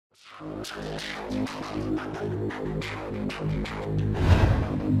Hello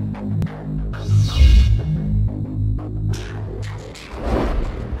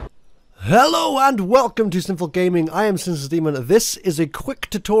and welcome to Sinful Gaming. I am SynysterDemon. This is a quick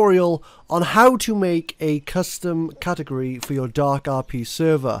tutorial on how to make a custom category for your DarkRP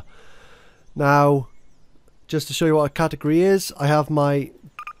server. Now, just to show you what a category is, I have my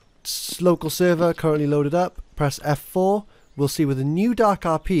local server currently loaded up. Press F4. We'll see with the new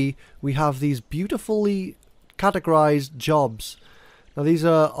DarkRP we have these beautifully categorized jobs. Now these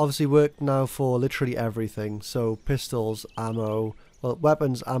are obviously work now for literally everything. So pistols, ammo, well,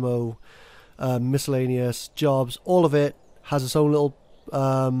 weapons, ammo, miscellaneous, jobs, all of it has its own little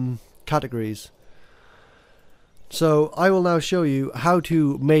categories. So I will now show you how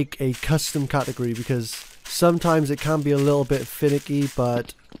to make a custom category, because sometimes it can be a little bit finicky,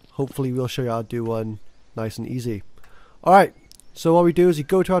 but hopefully we'll show you how to do one nice and easy. Alright, so what we do is you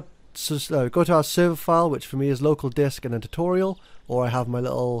go to our server file, which for me is local disk and a tutorial, or I have my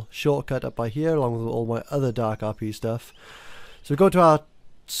little shortcut up by here along with all my other DarkRP stuff. So we go to our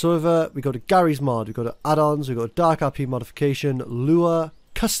server, we go to Gary's Mod, we go to add-ons, we go to DarkRP modification, lure,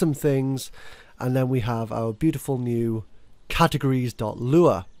 custom things, and then we have our beautiful new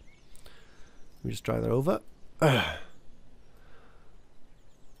categories.lure. Let me just drag that over.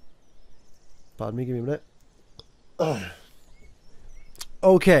 Pardon me, give me a minute.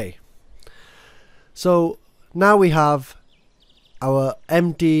 Okay, so now we have our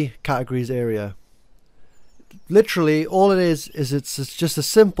empty categories area. Literally all it is it's just as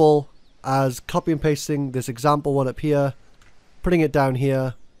simple as copy and pasting this example one up here, putting it down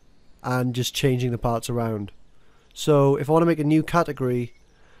here, and just changing the parts around. So if I want to make a new category,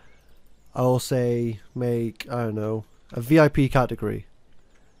 I will say make, I don't know, a VIP category.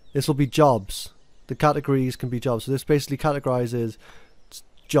 This will be jobs. The categories can be jobs. So this basically categorizes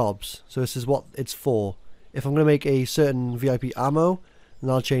jobs. So this is what it's for. If I'm going to make a certain VIP ammo, then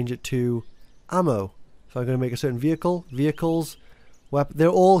I'll change it to ammo. If I'm going to make a certain vehicle, vehicles, weapon, they're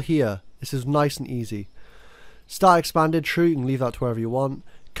all here. This is nice and easy. Start expanded, true, you can leave that to wherever you want.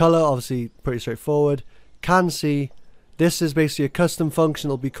 Color, obviously pretty straightforward. Can see, this is basically a custom function.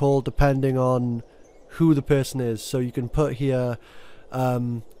 It'll be called depending on who the person is. So you can put here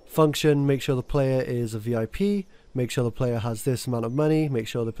function, make sure the player is a VIP, make sure the player has this amount of money, make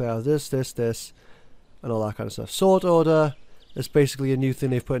sure the player has this, and all that kind of stuff. Sort order, it's basically a new thing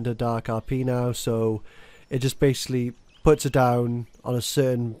they've put into DarkRP now, so it just basically puts it down on a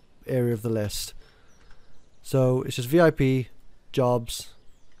certain area of the list. So it's just VIP, jobs,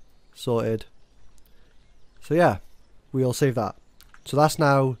 sorted. So yeah, we'll save that. So that's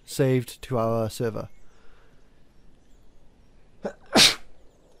now saved to our server.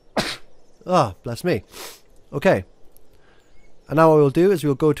 Ah, bless me. Okay. And now what we'll do is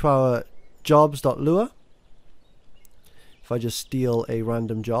we'll go to our jobs.lure. If I just steal a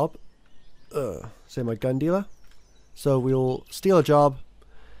random job, say my gun dealer. So we'll steal a job,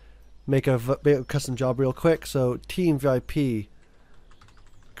 make a custom job real quick. So team VIP,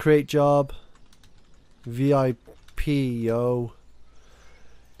 create job, VIP, yo.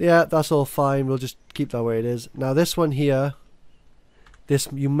 Yeah, that's all fine. We'll just keep that way it is. Now this one here, this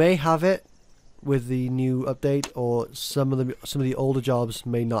you may have it with the new update, or some of the older jobs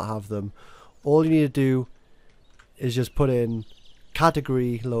may not have them. All you need to do is just put in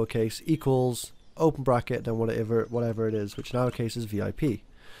category lowercase equals open bracket then whatever it is, which in our case is VIP.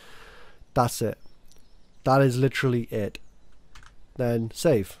 That's it. That is literally it. Then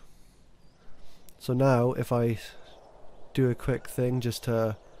save. So now if I do a quick thing just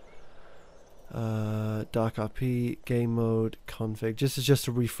to DarkRP game mode config, just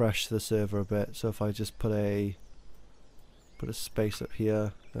to refresh the server a bit. So if I just put a space up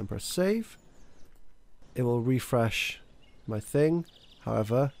here and press save, it will refresh my thing.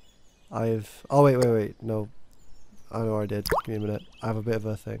 However, oh wait, no, I know what I did. Give me a minute. I have a bit of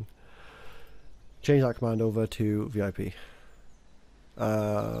a thing. Change that command over to VIP. Is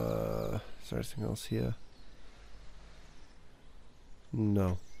there anything else here?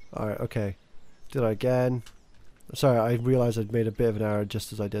 No. Alright, okay. Did I again? Sorry, I realized I'd made a bit of an error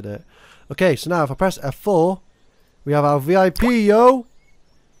just as I did it. Okay, so now if I press F4, we have our VIP, yo!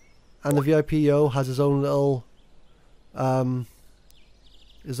 And the VIP, yo, has his own little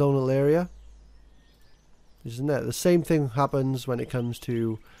area. Isn't it? The same thing happens when it comes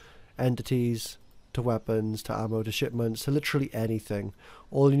to entities, to weapons, to ammo, to shipments, to literally anything.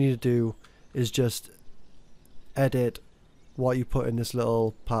 All you need to do is just edit what you put in this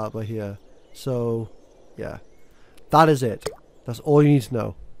little part by here. So yeah, that is it. That's all you need to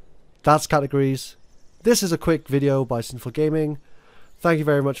know. That's categories. This is a quick video by Sinful Gaming. Thank you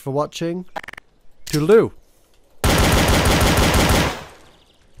very much for watching. Toodaloo.